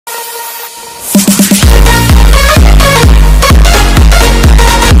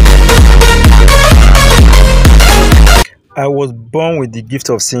I was born with the gift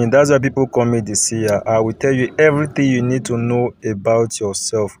of seeing. That's why people call me the seer. I will tell you everything you need to know about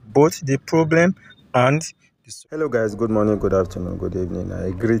yourself, both the problem and the... Hello guys, good morning, good afternoon, good evening. I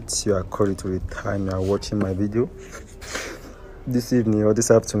greet you according to the time you are watching my video. This evening or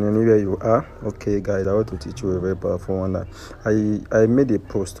this afternoon, where you are. Okay guys, I want to teach you a very powerful one. I made a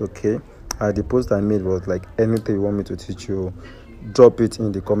post, okay? The post I made was like, anything you want me to teach you, drop it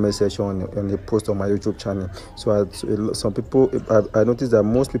in the comment section on the post on my YouTube channel. So some people, I noticed that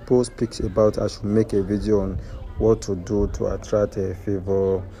most people speak about I should make a video on what to do to attract a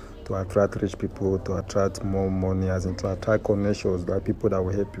favor, to attract rich people, to attract more money, as in to attract connections, like people that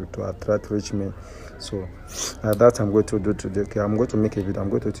will help you to attract rich men. So that I'm going to do today. Okay, I'm going to make a video.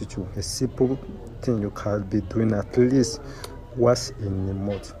 I'm going to teach you a simple thing you can be doing at least once in a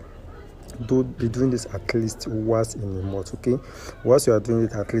month. Do be doing this at least once in a month, okay? Once you are doing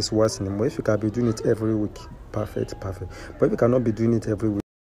it at least once in a month, if you can be doing it every week, perfect. But if you cannot be doing it every week,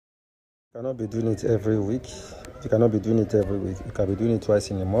 you can be doing it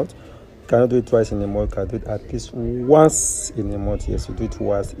twice in a month. You cannot do it twice in a month. You can do it at least once in a month. Yes, you do it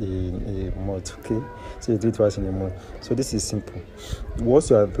once in a month, okay? So you do it twice in a month. So this is simple.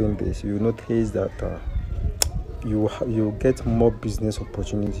 Once you are doing this, you notice that you get more business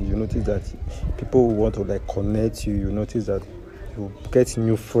opportunity. You notice that people want to like connect you. You notice that you get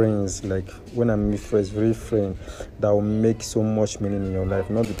new friends. Like when I mean friends, real friends that will make so much meaning in your life,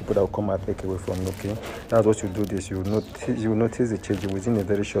 not the people that will come and take away from you. Okay, that's what you do. This you notice the change within a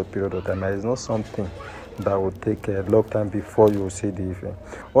very short period of time. It's not something that will take a long time before you see the effect.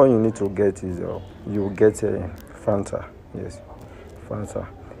 All you need to get is you get a Fanta. Yes, Fanta.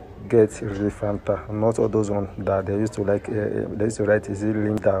 Get real Fanta, not all those ones that they used to like. They used to write, is it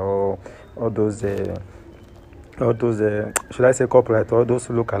Linda or all those should I say corporate? All those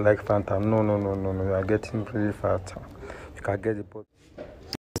look alike Fanta. No. You are getting real Fanta. You can get the pot.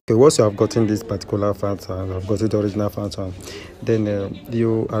 Okay, once you have gotten this particular Fanta, you have gotten the original Fanta, then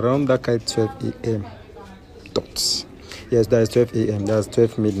you around that kind 12 a.m. dots. Yes, that is 12 a.m. That's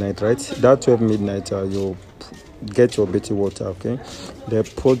 12 midnight, right? That 12 midnight, you get your baby water, okay? Then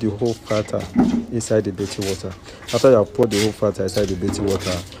pour the whole Fanta inside the baby water. After you have poured the whole Fanta inside the baby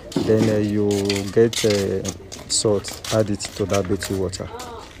water, then you get salt, add it to that baby water.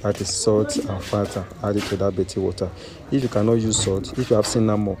 That is salt and Fanta, add it to that baby water. If you cannot use salt, if you have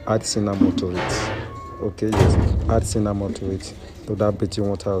cinnamon, add cinnamon to it. Okay, yes, add cinnamon to it, to that baby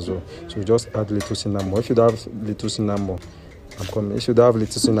water as well. So just add little cinnamon. If you don't have little cinnamon, if you don't have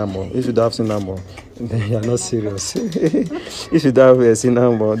little cinnamon, then you are not serious. If you don't have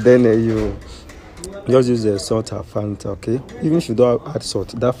cinnamon, then you just use the salt and Fanta, okay? Even if you don't add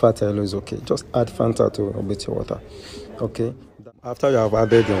salt, that Fanta alone is okay. Just add Fanta to a bit of water, okay? After you have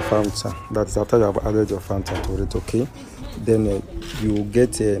added your Fanta, that's after you have added your Fanta to it, okay? Then you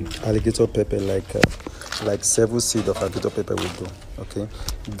get alligator pepper, like 7 seeds of alligator pepper will do, okay?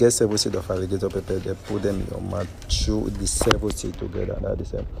 You get 7 seeds of alligator pepper, then put them in your mouth, chew the 7 seeds together, that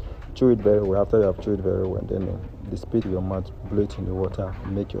is it. Chew it very well. After you have chewed it very well, then the spit in your mouth, blow it in the water,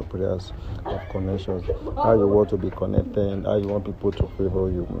 make your prayers of connections. How you want to be connected, how you want people to favor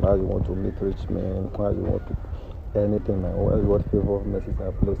you, how you want to meet rich men, how you want to anything, how you want favor of messages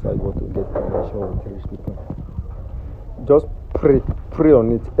and place, how you want to get connection with rich people. Just pray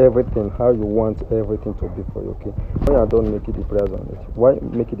on it, everything, how you want everything to be for you, okay? When you don't make it the prayers on it, why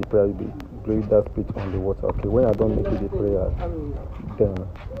make it the prayer? You blow that spit on the water, okay? When you don't make it the prayer, then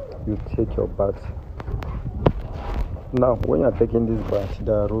you take your bath. Now, when you are taking this bath,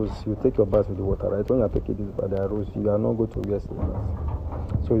 there are rules. You take your bath with the water, right? When you are taking this bath, there are rules. You are not going to wear slippers.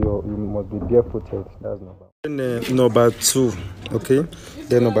 So you must be barefooted. That's number one. Then number 2, okay?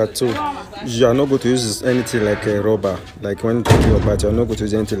 Then number 2, you are not going to use anything like a rubber. Like when you take your bath, you are not going to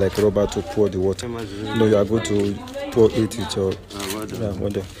use anything like rubber to pour the water. No, you are going to pour it with your...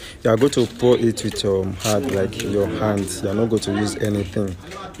 You are going to pour it with your hand, like your hands. You are not going to use anything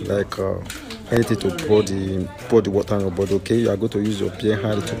like anything to pour the water on your body, okay? You are going to use your bare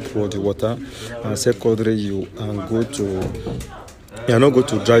hand to pour the water. And secondly, you are not going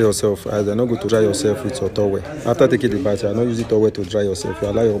to dry yourself. You are not going to dry yourself with your towel. After taking the bath, you are not using towel to dry yourself. You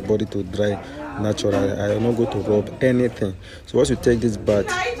allow your body to dry naturally. I am not going to rub anything. So once you take this bath,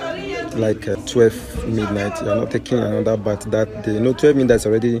 like 12 midnight, you are not taking another bath that day. 12 midnight is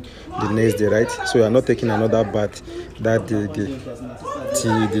already the next day, right? So you are not taking another bath that day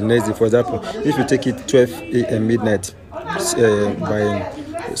till the next day. For example, if you take it 12 a.m. midnight by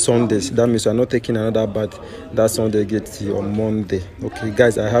Sundays, that means you are not taking another bath that Sunday get till on Monday. Okay,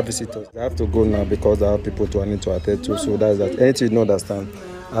 guys, I have visitors. I have to go now because I have people I need to attend to. So that's that. Anything you don't understand,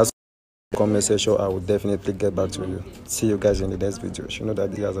 ask comment section. I will definitely get back to you. See you guys in the next video. You know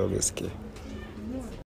that this has always care.